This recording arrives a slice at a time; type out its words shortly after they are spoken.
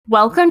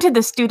Welcome to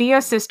the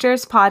Studio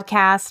Sisters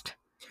podcast.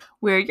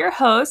 We're your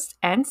hosts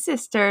and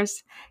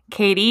sisters,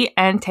 Katie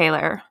and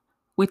Taylor.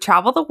 We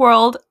travel the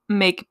world,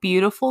 make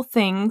beautiful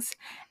things,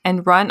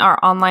 and run our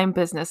online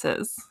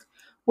businesses.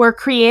 We're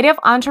creative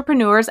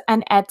entrepreneurs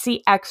and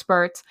Etsy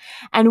experts,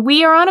 and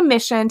we are on a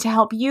mission to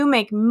help you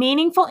make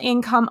meaningful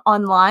income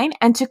online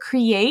and to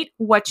create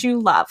what you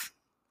love.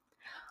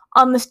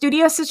 On the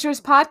Studio Sisters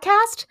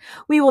podcast,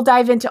 we will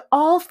dive into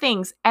all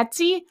things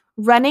Etsy,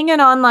 running an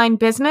online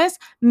business,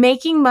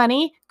 making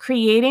money,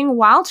 creating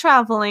while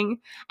traveling,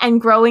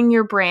 and growing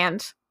your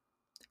brand.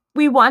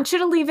 We want you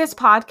to leave this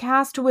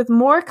podcast with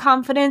more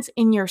confidence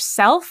in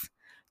yourself,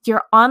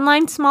 your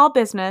online small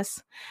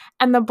business,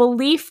 and the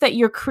belief that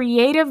your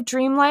creative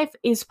dream life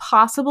is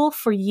possible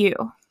for you.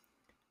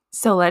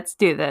 So let's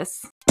do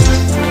this.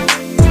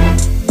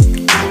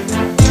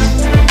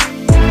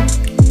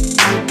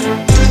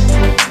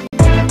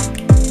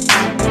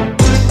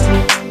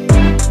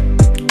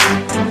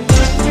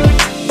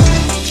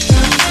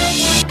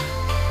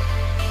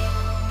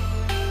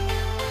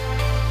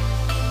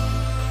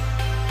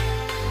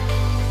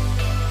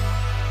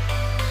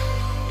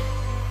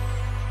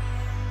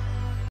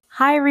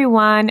 Hi,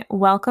 everyone.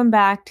 Welcome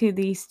back to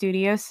the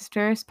Studio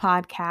Sisters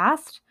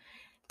podcast.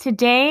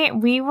 Today,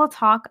 we will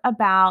talk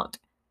about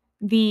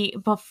the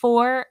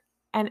before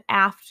and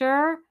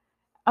after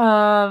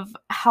of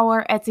how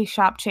our Etsy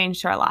shop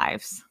changed our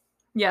lives.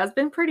 Yeah, it's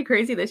been pretty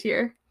crazy this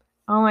year.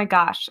 Oh my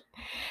gosh.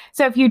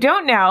 So if you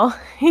don't know,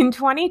 in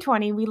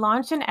 2020, we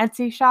launched an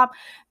Etsy shop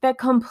that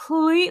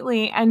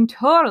completely and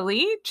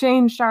totally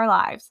changed our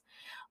lives.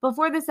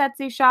 Before this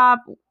Etsy shop,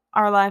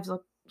 our lives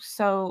looked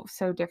so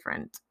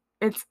different.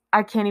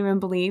 I can't even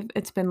believe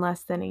it's been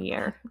less than a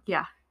year.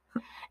 Yeah.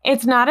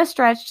 It's not a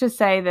stretch to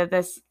say that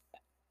this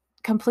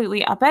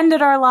completely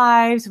upended our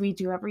lives. We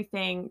do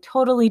everything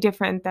totally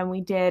different than we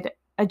did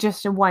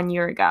just 1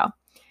 year ago.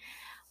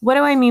 What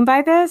do I mean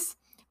by this?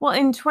 Well,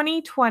 in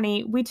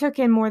 2020, we took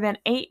in more than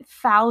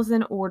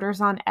 8,000 orders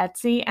on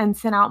Etsy and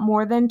sent out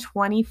more than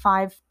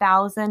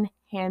 25,000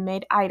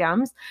 handmade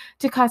items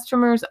to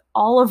customers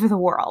all over the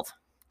world.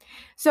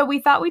 So we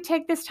thought we'd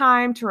take this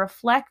time to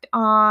reflect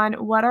on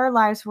what our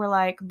lives were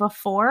like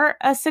before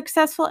a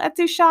successful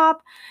Etsy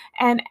shop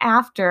and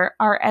after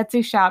our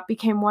Etsy shop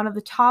became one of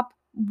the top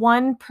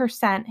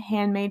 1%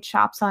 handmade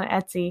shops on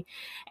Etsy.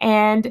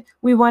 And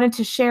we wanted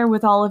to share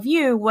with all of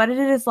you what it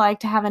is like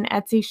to have an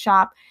Etsy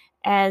shop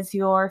as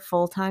your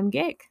full-time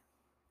gig.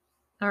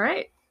 All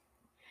right.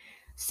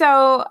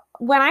 So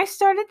when I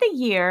started the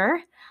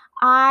year,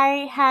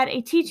 I had a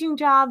teaching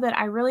job that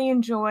I really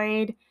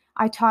enjoyed.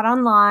 I taught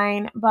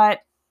online, but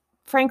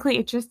frankly,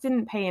 it just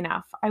didn't pay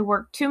enough. I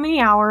worked too many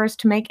hours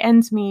to make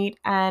ends meet,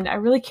 and I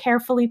really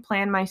carefully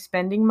planned my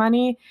spending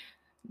money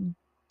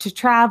to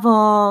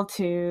travel,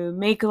 to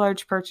make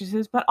large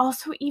purchases, but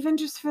also even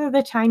just for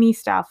the tiny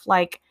stuff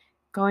like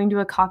going to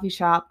a coffee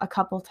shop a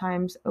couple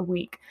times a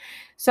week.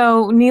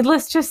 So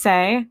needless to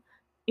say,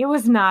 it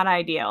was not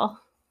ideal.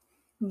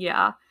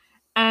 Yeah.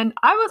 And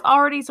I was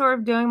already sort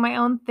of doing my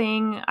own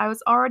thing. I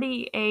was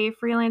already a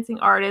freelancing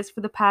artist for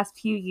the past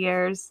few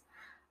years.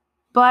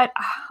 But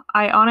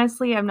I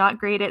honestly am not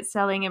great at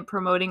selling and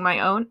promoting my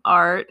own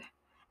art.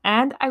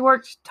 And I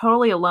worked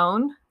totally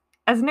alone.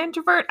 As an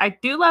introvert, I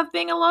do love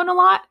being alone a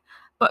lot.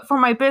 But for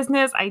my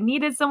business, I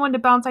needed someone to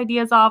bounce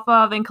ideas off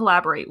of and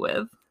collaborate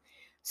with.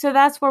 So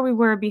that's where we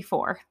were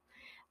before.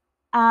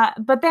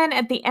 But then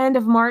at the end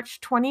of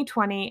March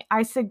 2020,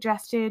 I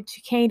suggested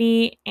to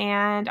Katie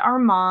and our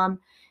mom,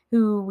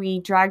 who we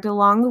dragged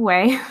along the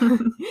way,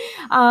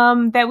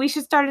 that we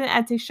should start an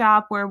Etsy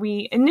shop where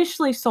we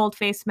initially sold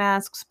face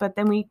masks, but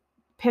then we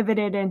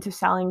pivoted into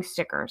selling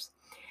stickers.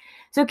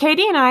 So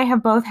Katie and I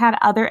have both had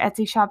other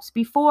Etsy shops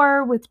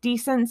before with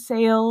decent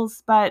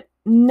sales, but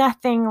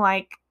nothing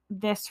like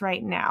this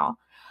right now.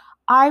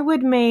 I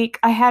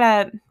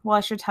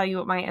should tell you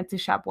what my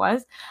Etsy shop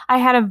was. I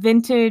had a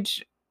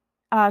vintage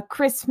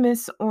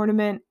Christmas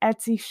ornament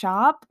Etsy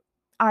shop.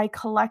 I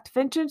collect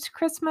vintage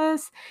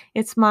Christmas.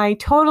 It's my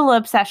total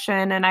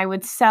obsession, and I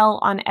would sell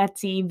on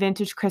Etsy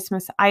vintage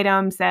Christmas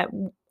items that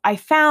I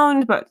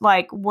found but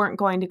weren't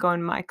going to go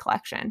in my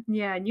collection.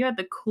 Yeah, and you had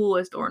the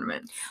coolest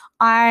ornaments.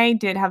 I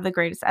did have the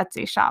greatest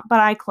Etsy shop, but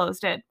I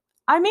closed it.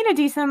 I made a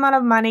decent amount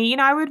of money.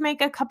 I would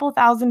make a couple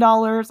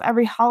 $1,000s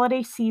every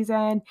holiday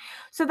season.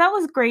 So that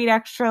was great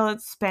extra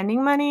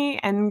spending money.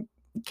 And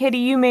Kitty,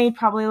 you made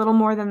probably a little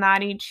more than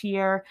that each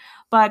year.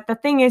 But the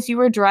thing is, you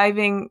were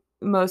driving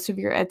most of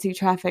your Etsy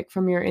traffic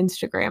from your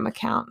Instagram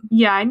account.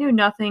 Yeah, I knew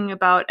nothing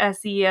about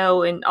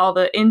SEO and all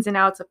the ins and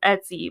outs of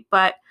Etsy,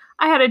 but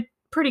I had a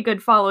pretty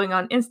good following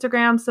on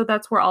Instagram, so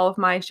that's where all of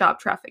my shop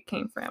traffic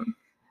came from.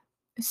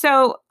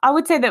 So I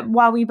would say that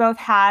while we both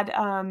had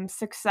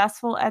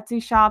successful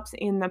Etsy shops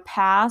in the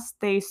past,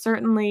 they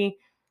certainly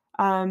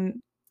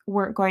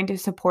weren't going to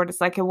support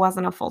us. It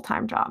wasn't a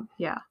full-time job.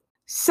 Yeah.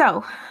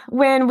 So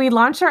when we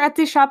launched our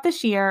Etsy shop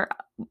this year,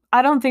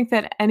 I don't think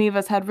that any of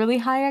us had really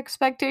high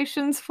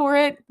expectations for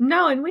it.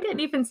 No, and we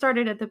didn't even start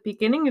it at the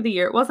beginning of the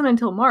year. It wasn't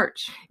until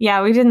March.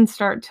 Yeah, we didn't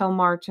start till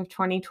March of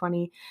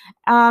 2020.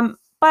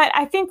 But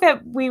I think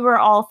that we were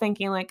all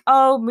thinking like,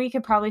 oh, we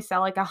could probably sell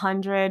like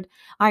 100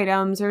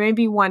 items or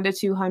maybe 1 to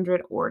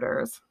 200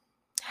 orders.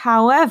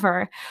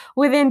 However,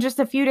 within just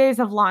a few days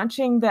of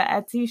launching the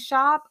Etsy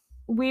shop,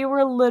 we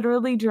were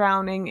literally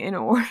drowning in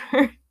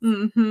orders.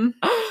 Mm-hmm.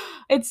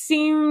 It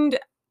seemed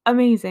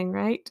amazing,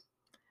 right?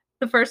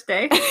 The first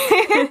day.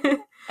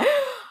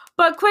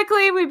 But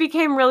quickly we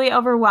became really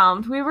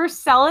overwhelmed. We were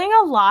selling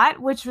a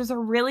lot, which was a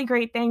really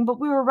great thing, but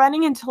we were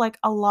running into like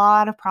a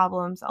lot of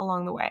problems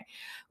along the way.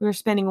 We were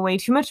spending way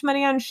too much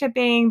money on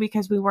shipping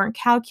because we weren't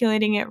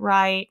calculating it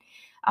right.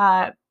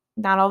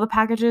 Not all the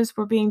packages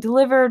were being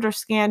delivered or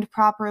scanned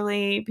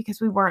properly because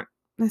we weren't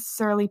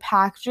necessarily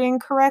packaging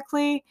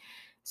correctly.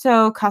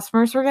 So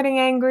customers were getting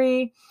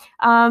angry.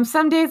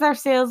 Some days our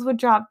sales would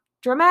drop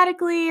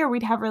dramatically, or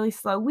we'd have really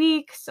slow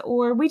weeks,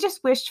 or we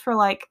just wished for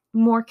like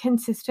more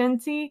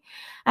consistency.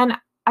 And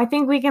I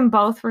think we can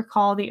both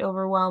recall the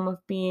overwhelm of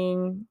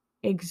being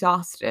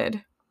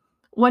exhausted.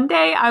 One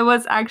day I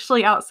was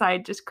actually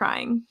outside just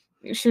crying.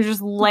 She was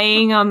just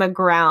laying on the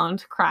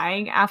ground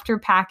crying after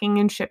packing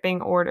and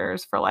shipping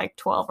orders for like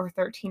 12 or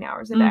 13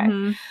 hours a day.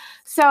 Mm-hmm.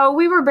 So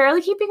we were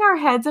barely keeping our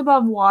heads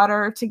above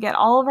water to get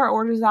all of our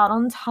orders out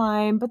on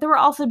time. But there were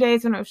also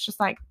days when it was just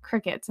like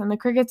crickets, and the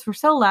crickets were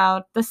so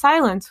loud. The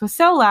silence was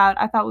so loud.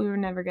 I thought we would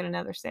never get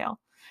another sale.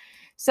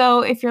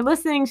 So if you're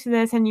listening to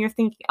this and you're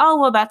thinking, oh,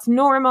 well, that's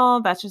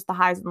normal. That's just the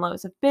highs and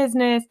lows of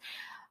business.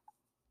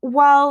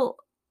 Well,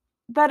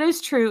 that is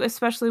true,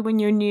 especially when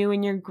you're new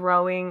and you're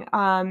growing.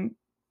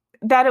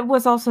 That it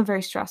was also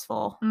very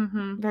stressful,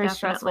 very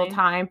stressful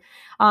time.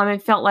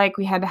 It felt like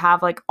we had to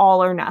have like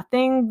all or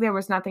nothing. There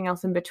was nothing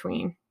else in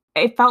between.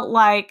 It felt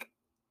like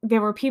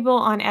there were people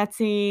on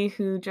Etsy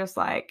who just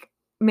like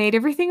made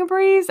everything a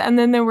breeze. And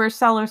then there were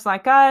sellers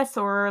like us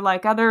or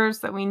like others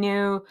that we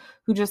knew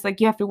who just like,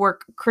 you have to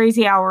work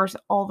crazy hours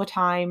all the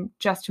time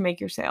just to make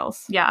your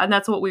sales. Yeah, and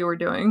that's what we were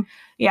doing.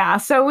 Yeah,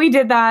 so we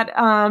did that.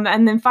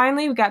 And then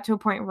finally we got to a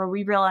point where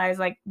we realized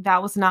like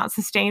that was not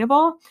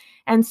sustainable.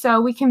 And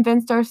so we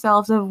convinced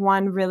ourselves of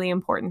one really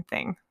important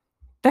thing.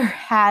 There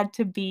had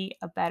to be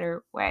a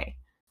better way.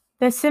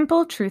 The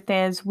simple truth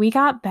is we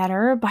got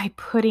better by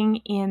putting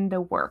in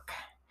the work.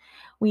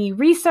 We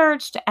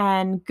researched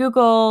and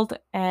Googled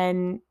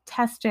and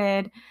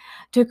tested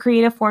to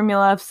create a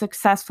formula of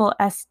successful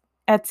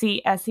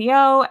Etsy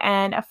SEO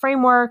and a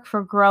framework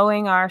for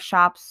growing our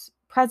shop's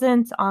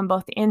presence on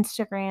both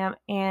Instagram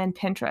and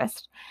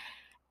Pinterest.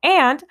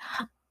 And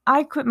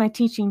I quit my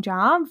teaching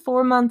job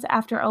 4 months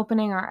after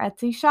opening our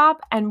Etsy shop,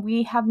 and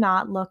we have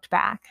not looked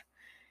back.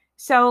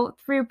 So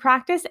through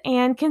practice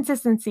and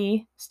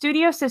consistency,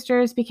 Studio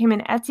Sisters became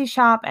an Etsy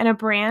shop and a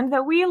brand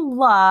that we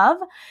love,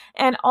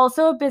 and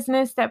also a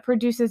business that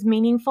produces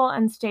meaningful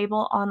and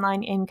stable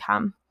online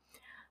income.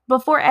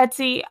 Before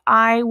Etsy,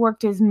 I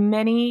worked as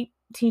many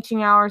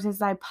teaching hours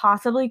as I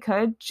possibly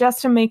could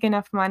just to make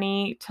enough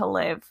money to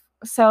live.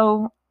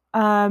 So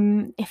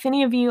if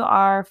any of you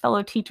are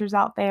fellow teachers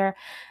out there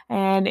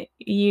and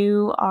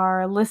you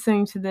are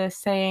listening to this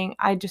saying,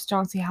 I just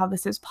don't see how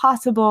this is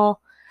possible,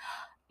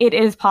 it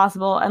is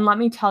possible. And let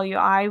me tell you,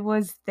 I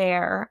was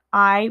there.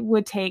 I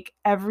would take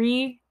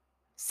every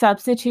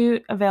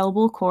substitute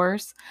available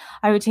course.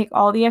 I would take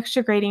all the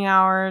extra grading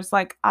hours.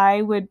 Like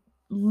I would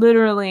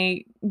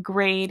literally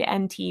grade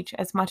and teach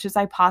as much as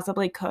I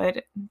possibly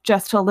could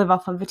just to live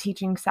off of a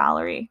teaching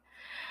salary.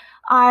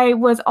 I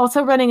was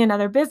also running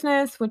another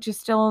business, which is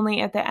still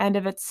only at the end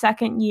of its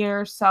second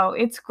year. So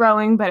it's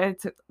growing, but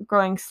it's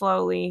growing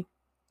slowly.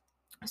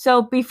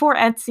 So before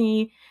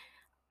Etsy,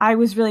 I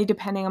was really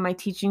depending on my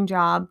teaching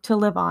job to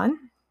live on.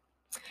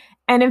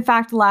 And in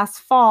fact,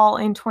 last fall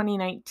in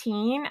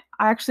 2019,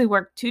 I actually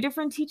worked 2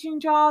 different teaching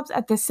jobs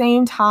at the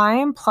same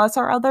time, plus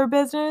our other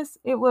business.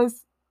 It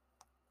was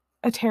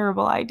a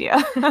terrible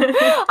idea.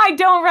 I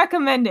don't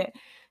recommend it.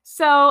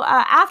 So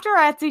after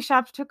our Etsy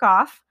shop took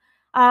off,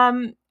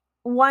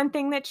 one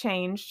thing that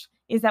changed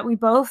is that we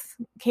both,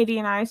 Katie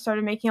and I,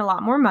 started making a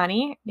lot more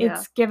money. Yeah.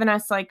 It's given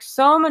us like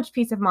so much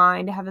peace of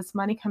mind to have this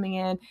money coming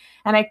in.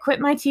 And I quit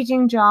my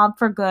teaching job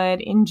for good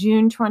in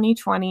June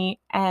 2020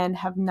 and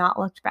have not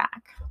looked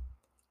back.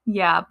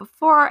 Yeah,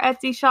 before our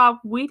Etsy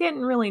shop, we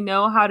didn't really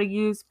know how to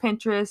use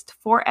Pinterest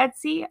for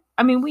Etsy.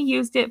 I mean, we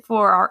used it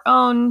for our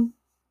own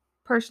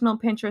personal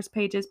Pinterest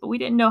pages, but we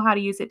didn't know how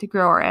to use it to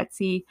grow our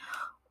Etsy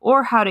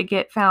or how to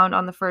get found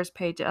on the first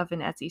page of an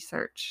Etsy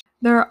search.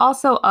 There are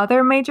also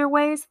other major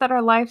ways that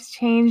our lives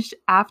changed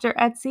after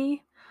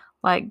Etsy,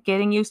 like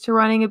getting used to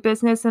running a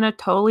business in a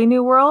totally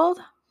new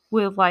world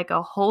with like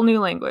a whole new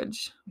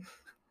language.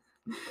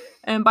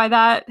 And by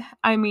that,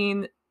 I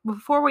mean,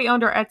 before we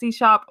owned our Etsy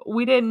shop,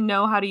 we didn't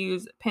know how to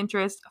use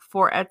Pinterest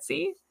for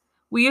Etsy.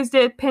 We used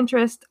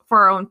Pinterest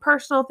for our own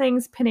personal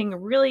things, pinning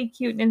really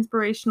cute and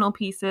inspirational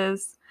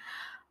pieces,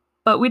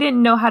 but we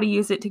didn't know how to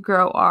use it to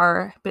grow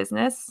our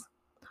business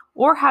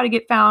or how to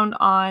get found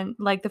on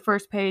like the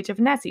first page of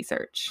an Etsy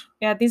search.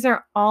 Yeah, these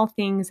are all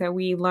things that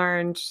we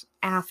learned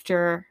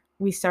after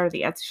we started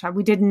the Etsy shop.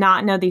 We did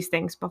not know these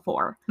things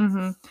before.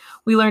 Mm-hmm.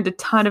 We learned a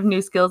ton of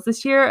new skills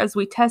this year as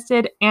we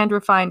tested and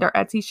refined our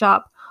Etsy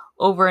shop,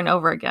 over and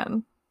over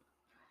again.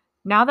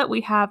 Now that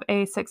we have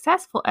a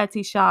successful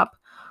Etsy shop,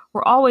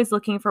 we're always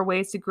looking for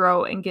ways to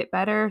grow and get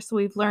better, so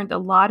we've learned a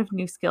lot of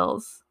new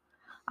skills.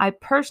 I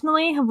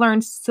personally have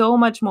learned so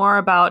much more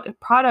about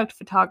product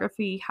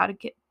photography, how to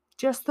get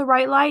just the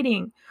right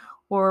lighting,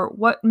 or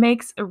what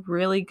makes a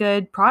really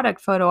good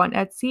product photo on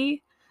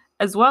Etsy,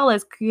 as well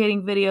as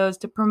creating videos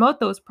to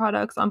promote those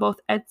products on both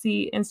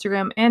Etsy,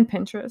 Instagram, and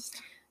Pinterest.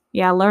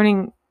 Yeah,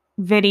 learning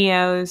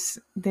videos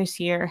this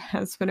year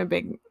has been a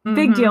big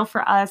deal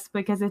for us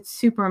because it's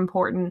super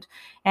important,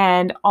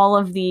 and all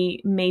of the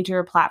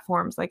major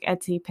platforms like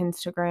Etsy,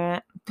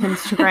 Pinterest,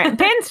 That's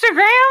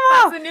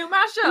a new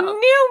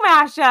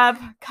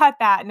mashup. Cut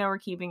that. No, we're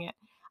keeping it.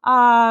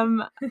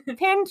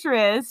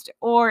 Pinterest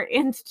or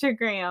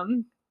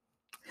Instagram.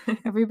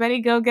 Everybody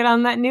go get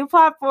on that new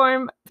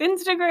platform,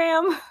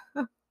 Instagram.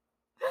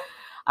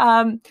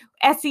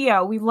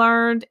 SEO, we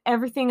learned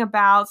everything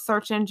about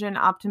search engine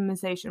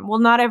optimization. Well,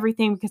 not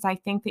everything, because I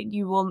think that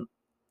you will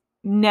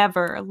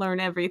never learn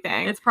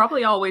everything. It's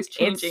probably always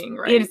changing,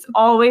 right? It's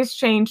always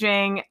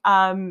changing.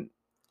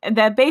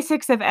 The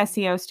basics of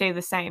SEO stay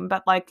the same,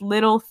 but like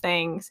little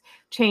things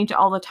change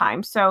all the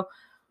time. So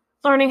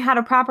learning how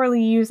to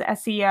properly use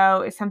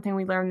SEO is something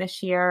we learned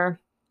this year.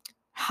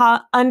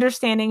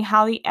 Understanding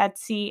how the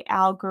Etsy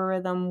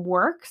algorithm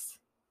works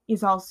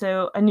is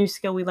also a new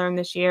skill we learned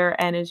this year.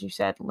 And as you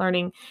said,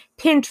 learning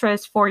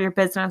Pinterest for your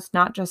business,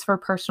 not just for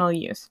personal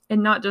use.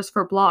 And not just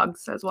for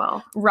blogs as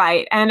well.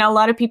 Right. And a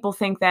lot of people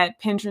think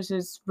that Pinterest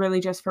is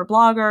really just for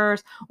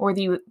bloggers, or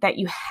that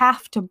you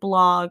have to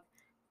blog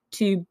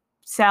to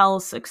sell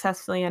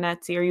successfully on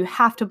Etsy, or you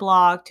have to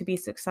blog to be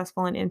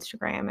successful on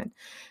Instagram.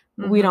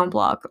 And we don't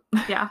blog.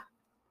 Yeah.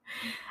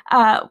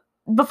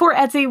 Before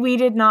Etsy, we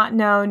did not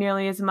know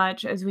nearly as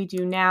much as we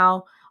do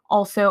now,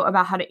 also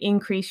about how to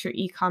increase your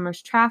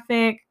e-commerce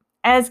traffic.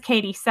 As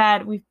Katie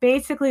said, we've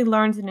basically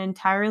learned an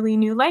entirely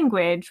new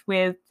language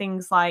with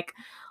things like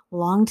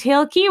long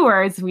tail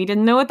keywords. We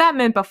didn't know what that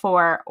meant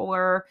before.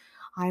 Or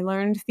I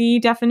learned the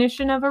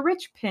definition of a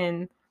rich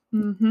pin.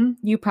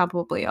 You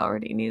probably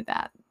already knew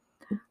that.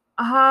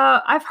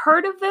 I've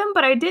heard of them,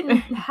 but I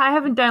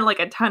haven't done like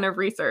a ton of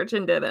research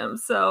into them.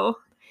 So,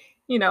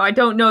 I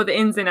don't know the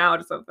ins and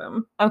outs of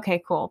them.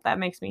 Okay, cool. That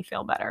makes me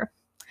feel better.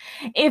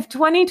 If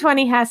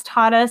 2020 has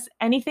taught us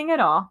anything at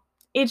all,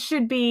 it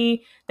should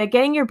be that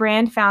getting your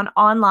brand found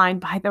online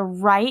by the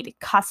right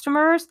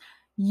customers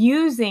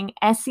using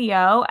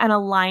SEO and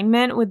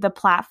alignment with the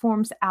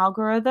platform's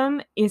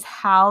algorithm is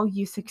how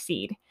you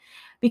succeed.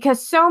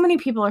 Because so many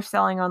people are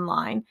selling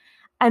online.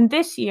 And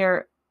this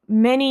year,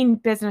 many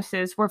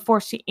businesses were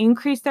forced to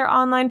increase their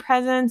online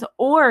presence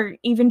or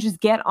even just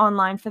get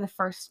online for the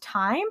first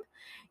time.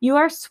 You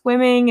are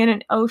swimming in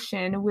an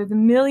ocean with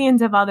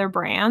millions of other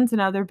brands and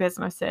other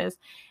businesses.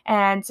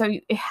 And so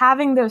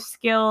having those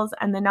skills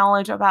and the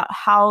knowledge about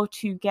how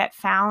to get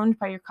found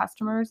by your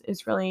customers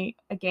is really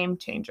a game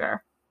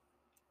changer.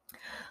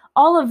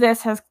 All of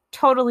this has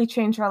totally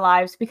changed our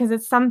lives because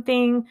it's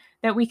something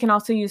that we can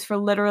also use for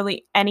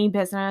literally any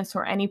business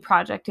or any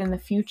project in the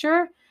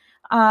future.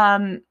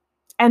 And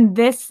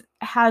this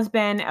has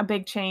been a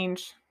big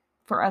change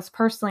for us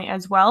personally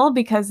as well,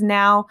 because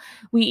now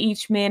we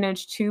each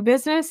manage 2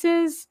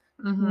 businesses,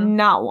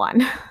 not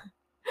one.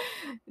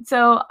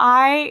 So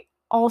I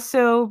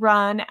also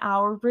run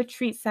our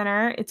retreat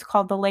center. It's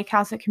called the Lake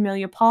House at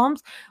Camellia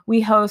Palms.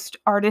 We host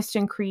artist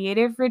and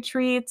creative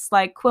retreats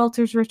like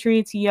quilters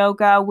retreats,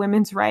 yoga,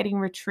 women's writing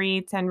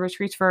retreats, and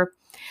retreats for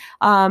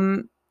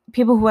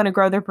people who want to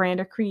grow their brand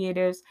or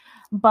creatives.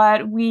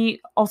 But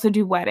we also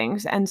do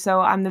weddings. And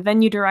so I'm the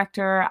venue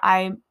director.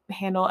 I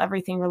handle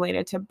everything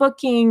related to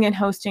booking and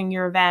hosting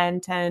your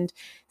event and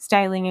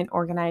styling and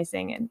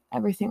organizing and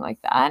everything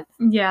like that.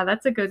 Yeah,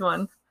 that's a good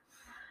one.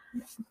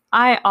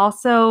 I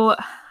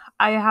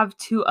have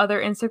 2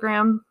 other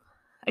Instagram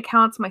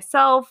accounts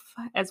myself,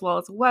 as well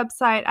as a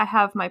website. I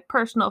have my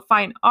personal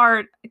fine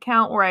art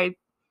account where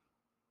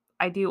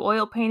I do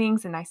oil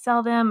paintings and I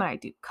sell them, and I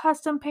do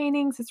custom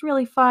paintings. It's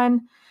really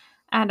fun.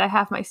 And I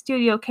have my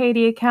Studio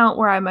Katie account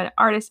where I'm an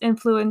artist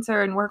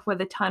influencer and work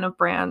with a ton of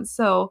brands.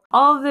 So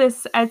all of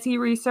this Etsy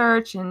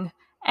research and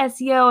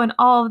SEO and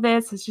all of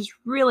this has just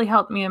really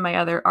helped me in my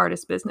other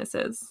artist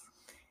businesses.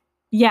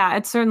 Yeah,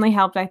 it certainly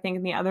helped, I think,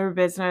 in the other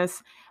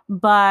business,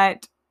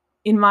 but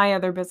in my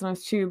other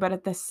business too. But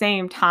at the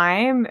same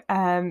time,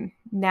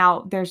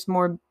 now there's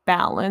more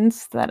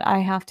balance that I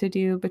have to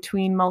do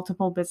between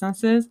multiple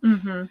businesses.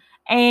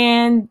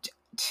 And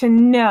to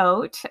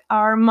note,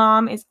 our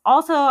mom is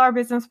also our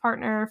business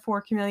partner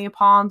for Camellia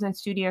Palms and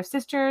Studio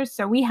Sisters.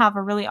 So we have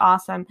a really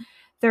awesome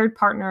third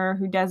partner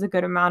who does a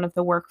good amount of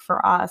the work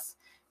for us.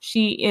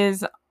 She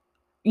is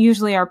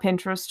usually our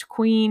Pinterest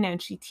queen,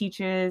 and she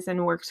teaches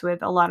and works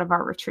with a lot of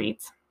our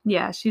retreats.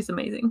 Yeah, she's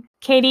amazing.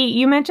 Katie,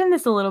 you mentioned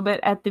this a little bit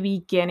at the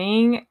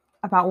beginning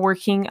about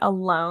working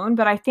alone,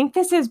 but I think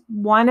this is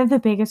one of the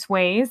biggest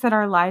ways that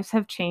our lives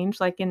have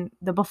changed, like in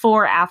the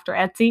before, after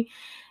Etsy,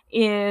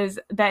 is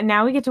that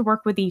now we get to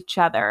work with each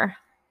other.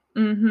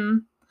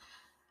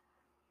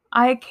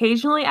 I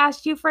occasionally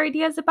asked you for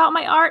ideas about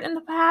my art in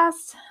the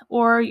past,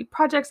 or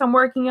projects I'm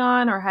working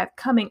on or have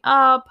coming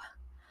up.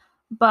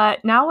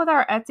 But now with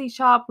our Etsy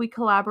shop, we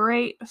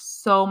collaborate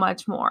so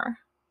much more,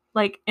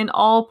 like in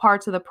all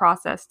parts of the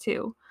process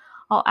too.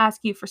 I'll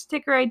ask you for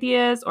sticker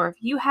ideas, or if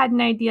you had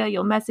an idea,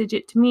 you'll message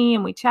it to me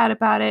and we chat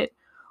about it.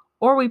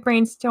 Or we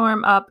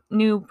brainstorm up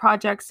new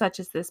projects such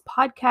as this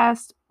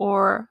podcast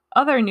or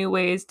other new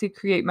ways to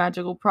create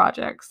magical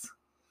projects.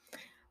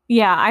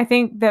 Yeah, I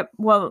think that,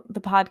 well,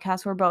 the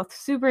podcast we're both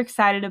super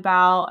excited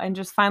about and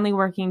just finally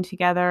working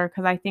together,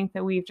 because I think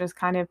that we've just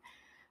kind of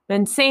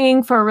been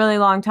saying for a really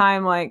long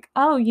time, like,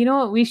 oh, you know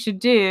what we should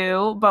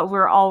do, but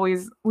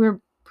we're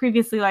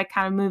previously like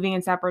kind of moving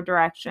in separate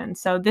directions.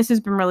 So this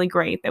has been really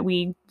great that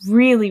we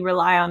really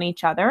rely on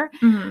each other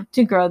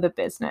to grow the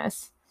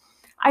business.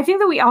 I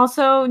think that we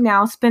also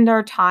now spend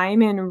our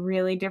time in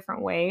really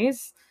different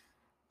ways.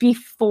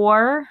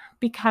 Before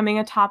becoming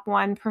a top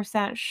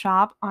 1%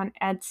 shop on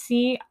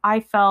Etsy, I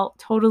felt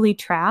totally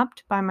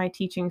trapped by my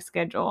teaching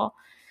schedule.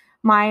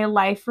 My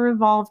life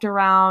revolved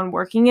around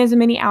working as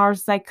many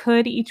hours as I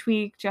could each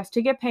week just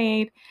to get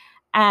paid.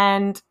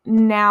 And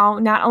now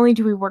not only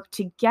do we work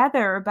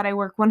together, but I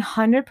work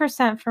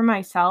 100% for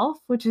myself,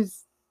 which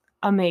is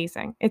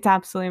amazing. It's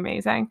absolutely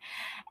amazing.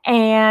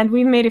 And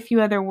we've made a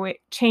few other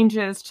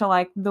changes to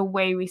like the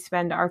way we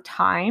spend our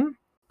time.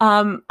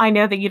 I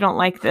know that you don't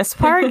like this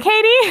part,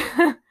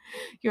 Katie.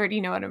 You already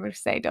know what I'm going to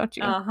say, don't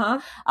you?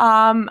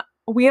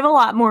 We have a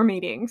lot more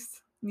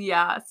meetings.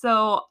 Yeah,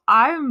 so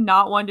I'm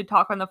not one to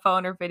talk on the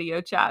phone or video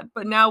chat,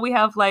 but now we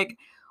have like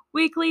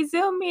weekly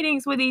Zoom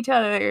meetings with each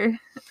other.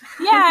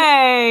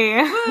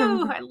 Yay!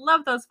 Woo! I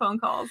love those phone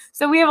calls.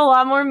 So we have a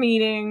lot more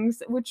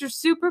meetings, which are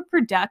super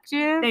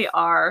productive. They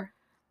are.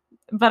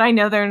 But I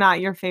know they're not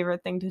your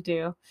favorite thing to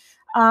do.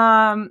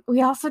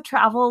 We also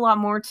travel a lot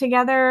more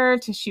together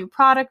to shoot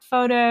product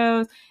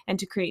photos and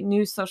to create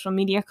new social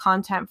media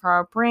content for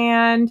our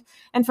brand.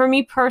 And for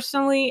me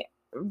personally,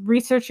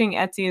 researching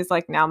Etsy is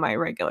like now my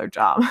regular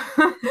job.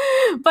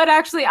 But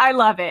actually, I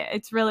love it.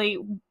 It's really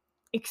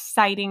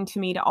exciting to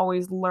me to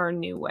always learn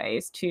new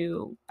ways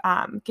to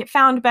get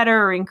found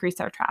better or increase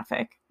our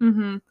traffic.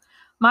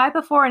 My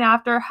before and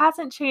after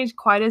hasn't changed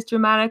quite as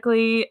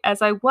dramatically,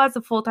 as I was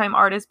a full-time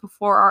artist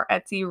before our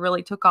Etsy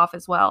really took off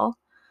as well.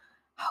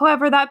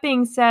 However, that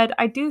being said,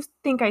 I do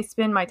think I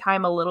spend my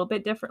time a little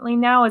bit differently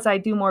now as I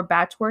do more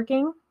batch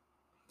working.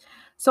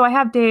 So I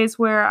have days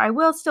where I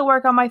will still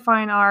work on my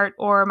fine art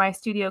or my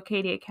Studio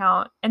Katie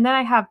account, and then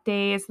I have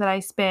days that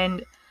I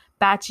spend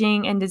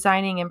batching and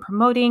designing and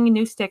promoting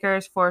new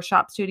stickers for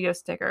Shop Studio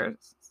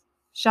Sisters.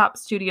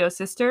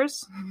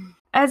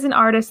 As an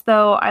artist,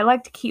 though, I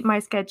like to keep my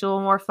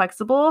schedule more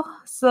flexible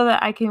so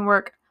that I can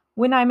work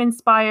when I'm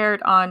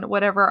inspired on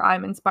whatever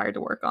I'm inspired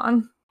to work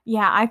on.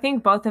 Yeah, I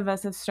think both of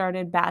us have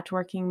started batch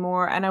working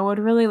more, and I would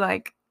really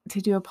like to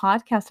do a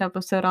podcast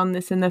episode on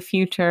this in the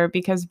future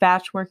because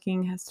batch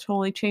working has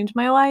totally changed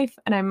my life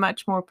and I'm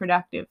much more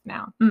productive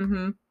now.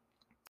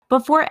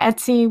 Before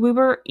Etsy, we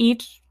were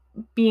each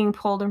being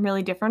pulled in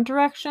really different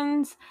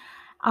directions.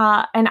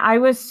 And I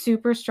was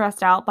super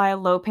stressed out by a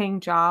low-paying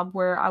job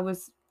where I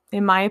was,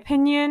 in my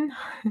opinion,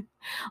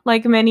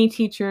 like many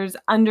teachers,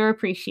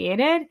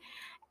 underappreciated.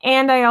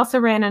 And I also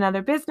ran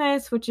another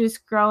business, which is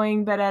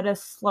growing, but at a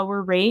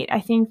slower rate, I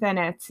think, than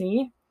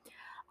Etsy.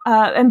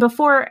 And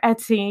before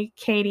Etsy,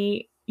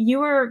 Katie, you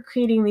were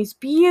creating these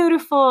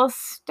beautiful,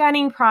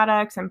 stunning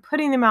products and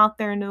putting them out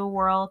there into the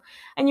world.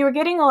 And you were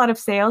getting a lot of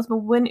sales. But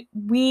when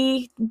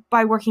we,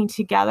 by working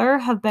together,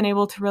 have been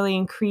able to really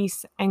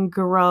increase and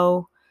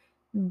grow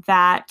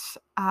that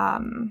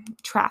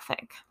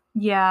traffic.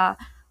 Yeah.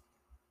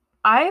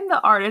 I am the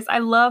artist. I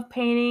love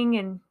painting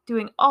and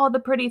doing all the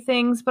pretty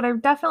things, but I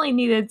definitely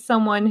needed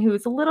someone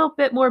who's a little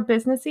bit more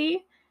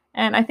businessy.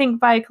 And I think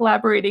by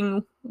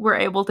collaborating, we're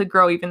able to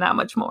grow even that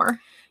much more.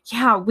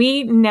 Yeah,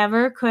 we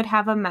never could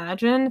have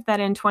imagined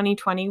that in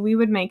 2020 we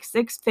would make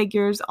 6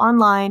 figures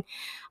online.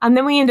 And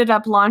then we ended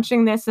up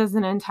launching this as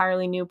an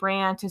entirely new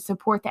brand to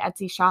support the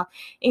Etsy shop,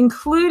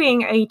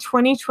 including a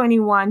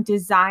 2021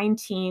 design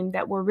team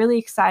that we're really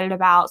excited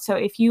about. So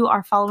if you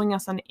are following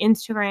us on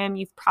Instagram,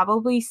 you've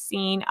probably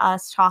seen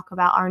us talk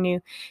about our new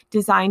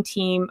design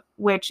team,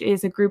 which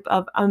is a group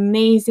of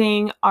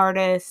amazing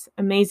artists,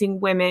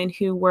 amazing women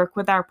who work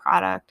with our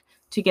product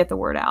to get the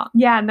word out.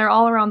 Yeah, and they're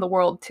all around the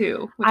world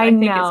too, which I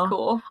think is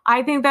cool.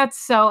 I think that's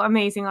so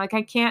amazing. Like,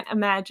 I can't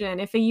imagine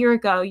if a year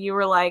ago you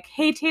were like,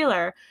 hey,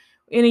 Taylor,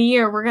 in a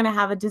year we're going to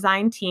have a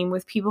design team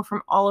with people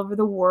from all over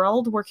the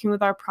world working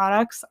with our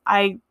products.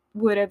 I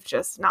would have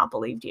just not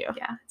believed you.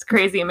 Yeah, it's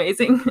crazy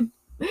amazing.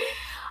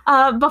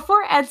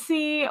 Before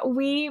Etsy,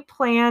 we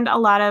planned a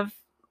lot of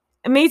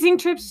amazing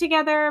trips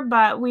together,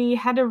 but we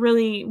had to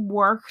really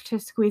work to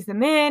squeeze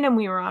them in, and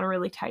we were on a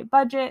really tight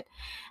budget.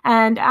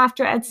 And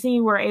after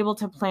Etsy, we're able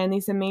to plan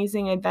these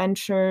amazing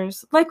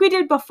adventures like we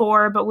did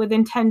before, but with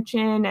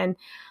intention and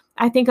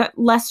I think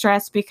less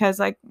stress because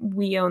like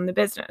we own the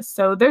business.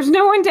 So there's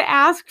no one to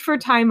ask for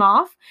time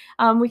off.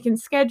 We can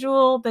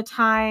schedule the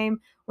time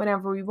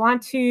whenever we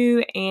want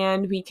to,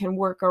 and we can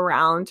work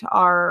around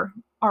our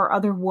our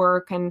other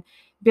work and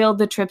build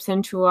the trips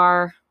into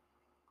our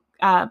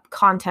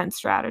content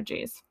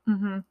strategies.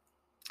 Mm-hmm.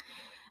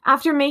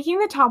 After making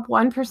the top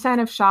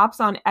 1% of shops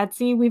on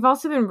Etsy, we've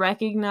also been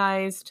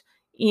recognized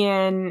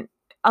in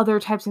other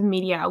types of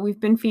media. We've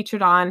been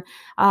featured on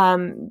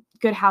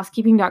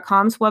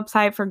goodhousekeeping.com's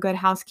website for Good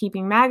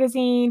Housekeeping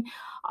Magazine,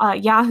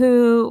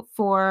 Yahoo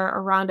for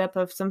a roundup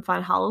of some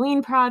fun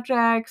Halloween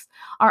projects,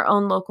 our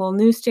own local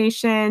news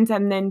stations,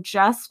 and then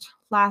just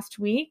last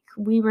week,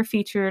 we were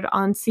featured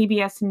on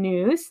CBS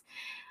News.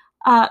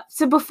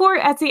 So before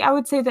Etsy, I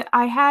would say that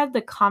I had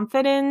the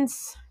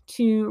confidence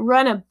to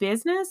run a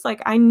business.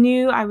 Like, I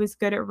knew I was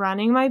good at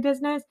running my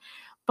business,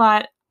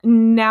 but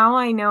now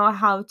I know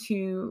how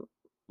to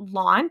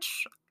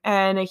launch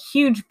and a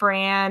huge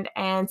brand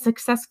and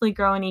successfully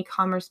grow an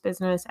e-commerce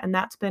business. And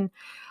that's been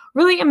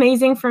really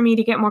amazing for me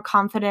to get more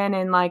confident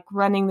in like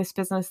running this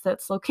business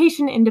that's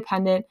location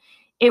independent.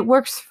 It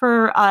works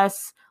for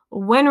us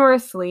when we're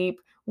asleep,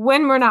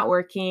 when we're not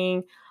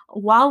working,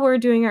 while we're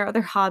doing our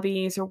other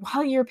hobbies, or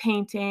while you're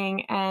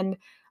painting, and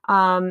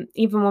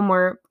even when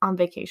we're on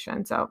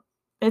vacation. So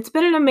it's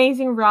been an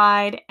amazing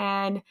ride,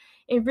 and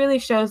it really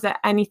shows that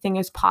anything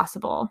is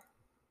possible.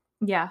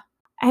 Yeah.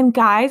 And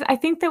guys, I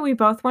think that we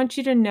both want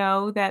you to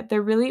know that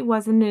there really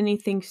wasn't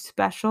anything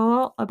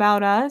special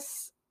about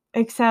us,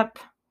 except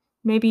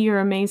maybe your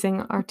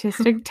amazing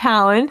artistic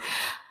talent.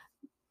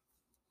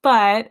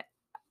 But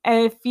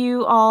if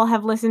you all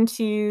have listened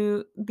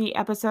to the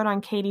episode on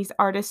Katie's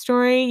artist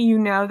story, you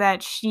know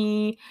that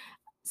she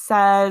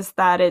says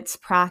that it's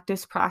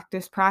practice,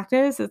 practice,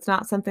 practice. It's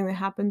not something that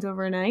happens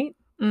overnight.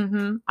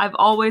 Mm-hmm. I've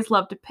always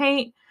loved to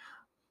paint,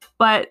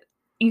 but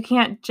you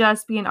can't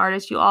just be an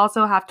artist. You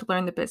also have to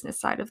learn the business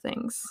side of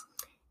things.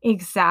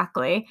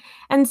 Exactly.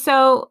 And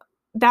so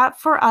that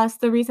for us,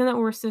 the reason that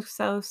we're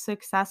so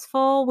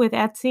successful with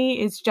Etsy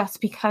is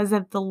just because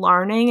of the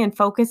learning and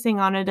focusing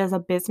on it as a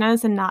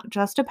business and not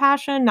just a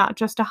passion, not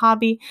just a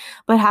hobby,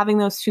 but having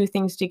those two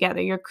things together,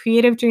 your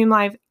creative dream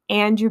life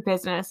and your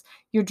business,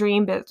 your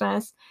dream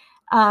business.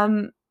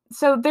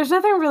 So there's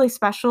nothing really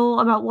special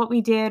about what we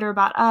did or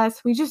about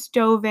us. We just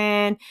dove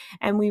in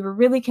and we were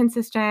really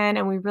consistent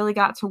and we really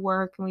got to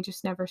work and we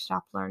just never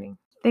stopped learning.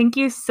 Thank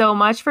you so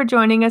much for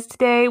joining us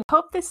today.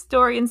 Hope this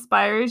story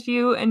inspires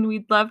you, and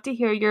we'd love to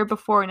hear your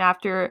before and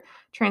after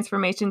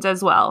transformations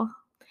as well.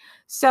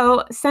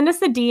 So send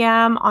us a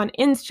DM on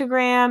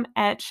Instagram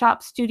at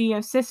Shop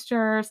Studio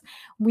Sisters.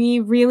 We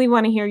really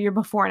want to hear your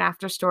before and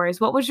after stories.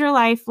 What was your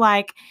life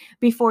like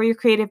before your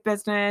creative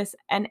business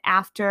and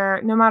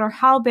after? No matter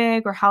how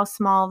big or how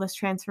small this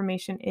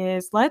transformation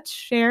is, let's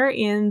share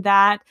in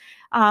that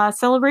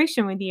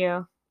celebration with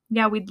you.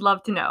 Yeah, we'd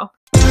love to know.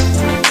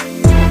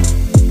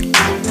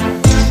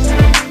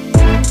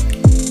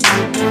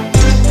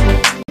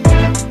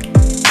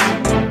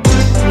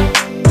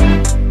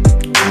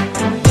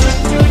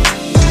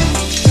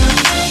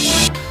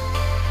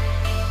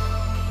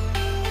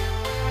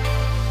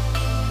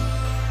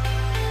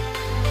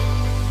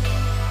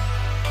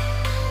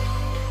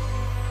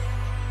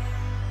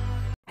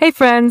 Hey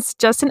friends,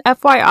 just an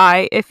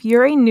FYI, if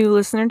you're a new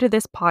listener to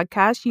this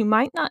podcast, you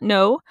might not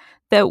know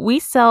that we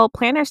sell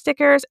planner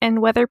stickers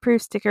and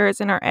weatherproof stickers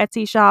in our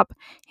Etsy shop,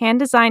 hand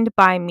designed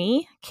by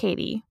me,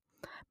 Katie.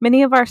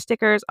 Many of our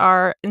stickers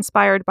are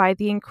inspired by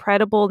the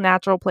incredible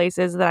natural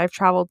places that I've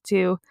traveled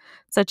to,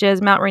 such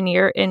as Mount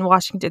Rainier in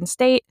Washington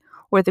State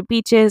or the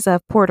beaches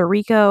of Puerto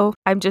Rico.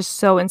 I'm just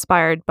so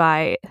inspired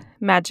by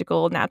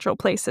magical natural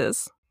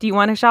places. Do you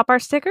want to shop our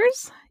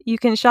stickers? You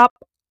can shop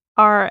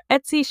our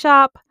Etsy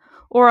shop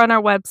or on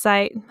our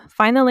website.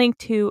 Find the link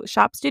to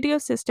Shop Studio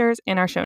Sisters in our show